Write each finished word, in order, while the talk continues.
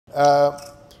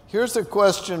Here's a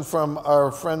question from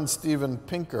our friend Steven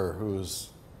Pinker, who's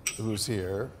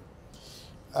here,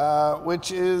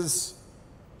 which is,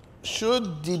 should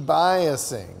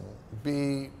debiasing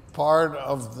be part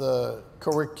of the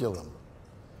curriculum?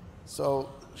 So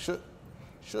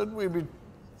should we be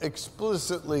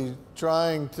explicitly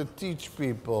trying to teach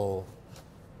people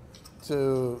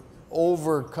to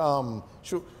overcome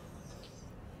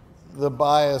the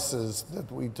biases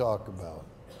that we talk about?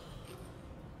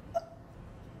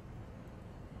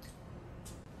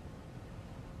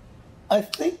 I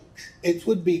think it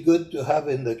would be good to have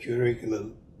in the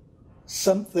curriculum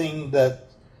something that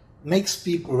makes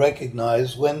people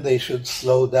recognize when they should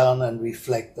slow down and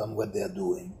reflect on what they're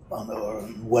doing or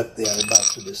on what they're about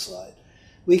to decide.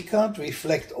 We can't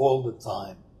reflect all the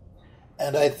time.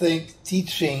 And I think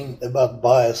teaching about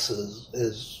biases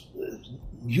is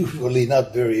usually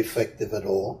not very effective at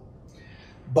all.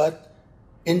 But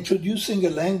introducing a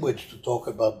language to talk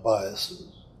about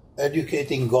biases,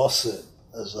 educating gossip,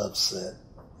 as I've said,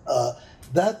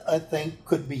 that I think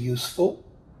could be useful,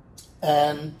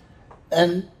 and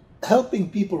helping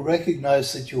people recognize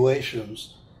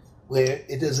situations where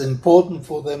it is important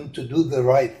for them to do the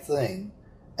right thing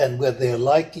and where they're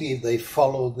likely they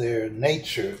follow their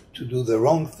nature to do the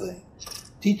wrong thing.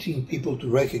 Teaching people to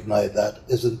recognize that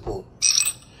is important.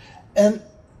 And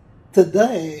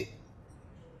today,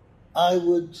 I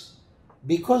would,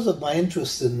 because of my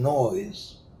interest in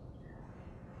noise,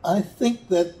 I think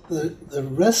that the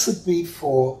recipe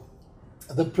for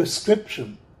the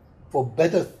prescription for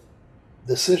better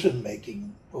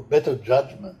decision-making, for better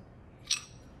judgment,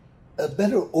 a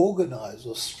better organized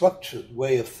or structured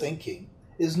way of thinking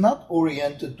is not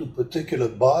oriented to particular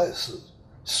biases.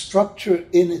 Structure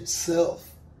in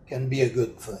itself can be a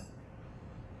good thing.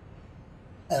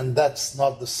 And that's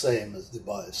not the same as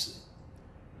debiasing.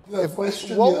 What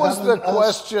was the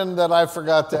question that I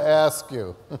forgot to ask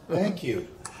you? Thank you.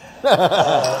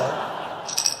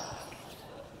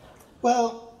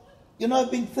 Well, you know, I've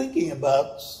been thinking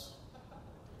about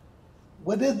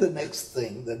what is the next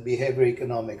thing that behavior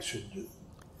economics should do.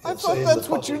 I thought that's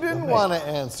what you didn't want to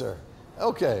answer.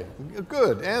 Okay,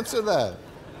 good. Answer that.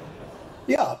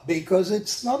 Yeah, because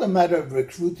it's not a matter of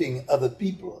recruiting other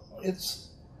people.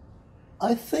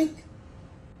 I think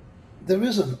there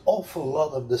is an awful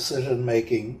lot of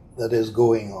decision-making that is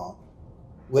going on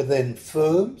within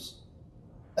firms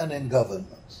and in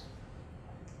governments.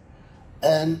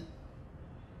 And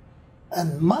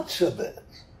much of it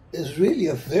is really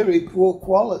of very poor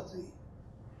quality.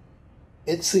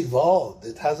 It's evolved,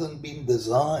 it hasn't been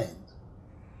designed.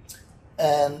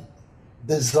 And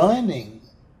designing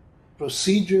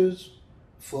procedures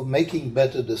for making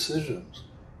better decisions,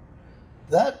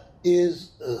 that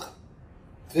is a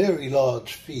very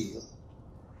large field.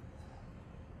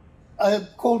 I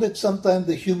have called it sometimes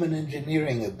the human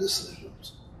engineering of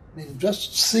decisions. I mean,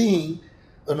 just seeing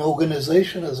an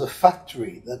organization as a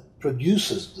factory that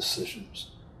produces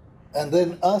decisions, and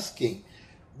then asking,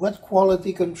 what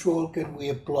quality control can we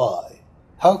apply?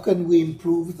 How can we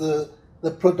improve the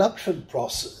production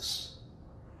process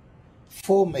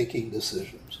for making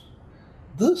decisions?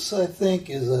 This, I think,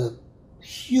 is a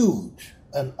huge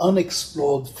and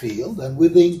unexplored field, and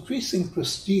with the increasing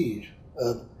prestige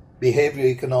of behavior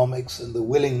economics and the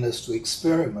willingness to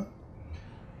experiment,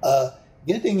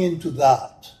 getting into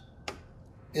that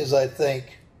is, I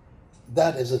think,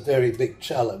 that is a very big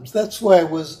challenge. That's why I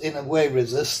was, in a way,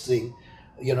 resisting,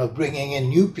 bringing in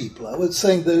new people. I was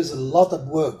saying there's a lot of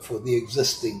work for the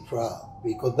existing crowd,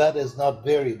 because that is not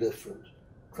very different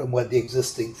from what the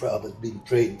existing crowd has been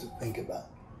trained to think about.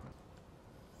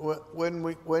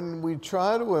 When we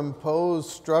try to impose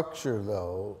structure,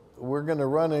 though, we're going to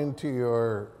run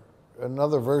into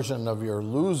another version of your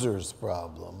loser's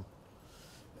problem.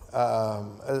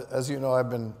 As you know, I've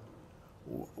been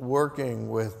working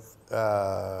with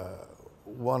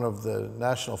one of the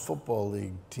National Football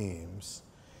League teams,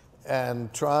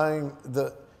 and trying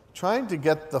to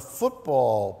get the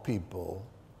football people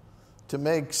to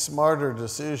make smarter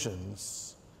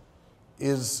decisions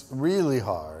is really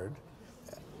hard,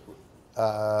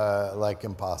 like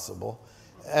impossible,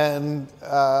 and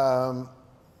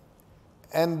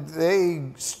they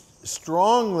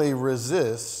strongly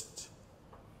resist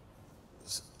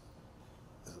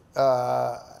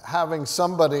having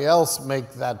somebody else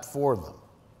make that for them.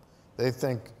 They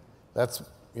think that's,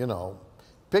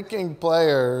 picking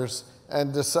players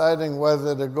and deciding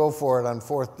whether to go for it on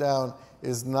fourth down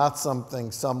is not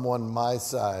something someone my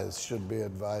size should be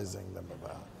advising them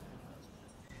about.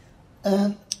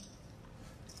 And,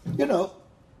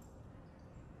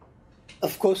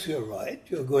 of course you're right.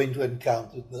 You're going to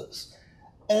encounter this.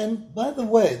 And by the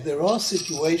way, there are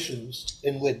situations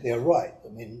in which they're right. I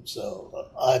mean, so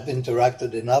I've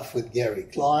interacted enough with Gary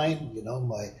Klein, you know,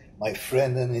 my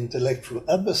friend and intellectual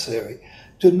adversary,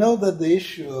 to know that the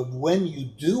issue of when you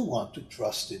do want to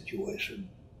trust intuition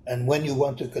and when you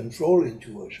want to control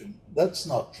intuition, that's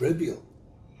not trivial.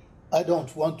 I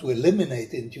don't want to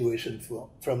eliminate intuition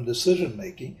from decision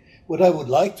making. What I would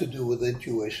like to do with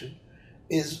intuition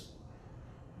is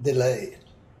delay it.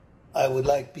 I would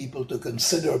like people to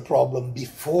consider a problem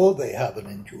before they have an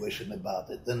intuition about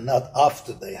it and not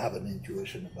after they have an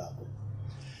intuition about it.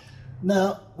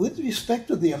 Now, with respect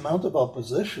to the amount of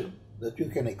opposition that you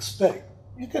can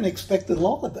expect a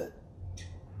lot of it.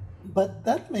 But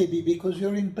that may be because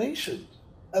you're impatient.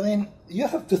 I mean, you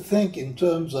have to think in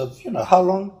terms of, you know, how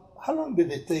long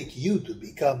did it take you to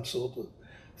become sort of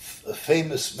a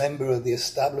famous member of the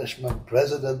establishment,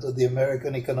 president of the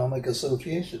American Economic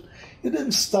Association? You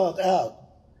didn't start out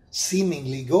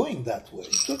seemingly going that way.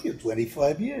 It took you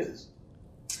 25 years.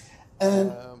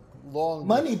 And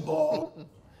Moneyball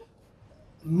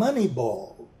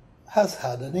has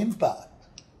had an impact.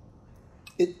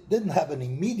 It didn't have an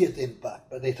immediate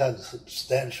impact, but it had a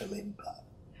substantial impact.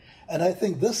 And I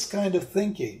think this kind of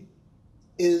thinking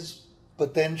is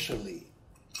potentially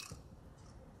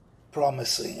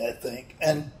promising, I think,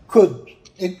 and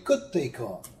it could take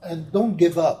on. And don't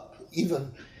give up,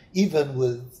 even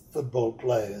with football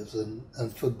players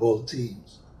and football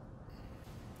teams.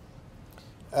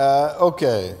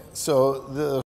 Okay, so the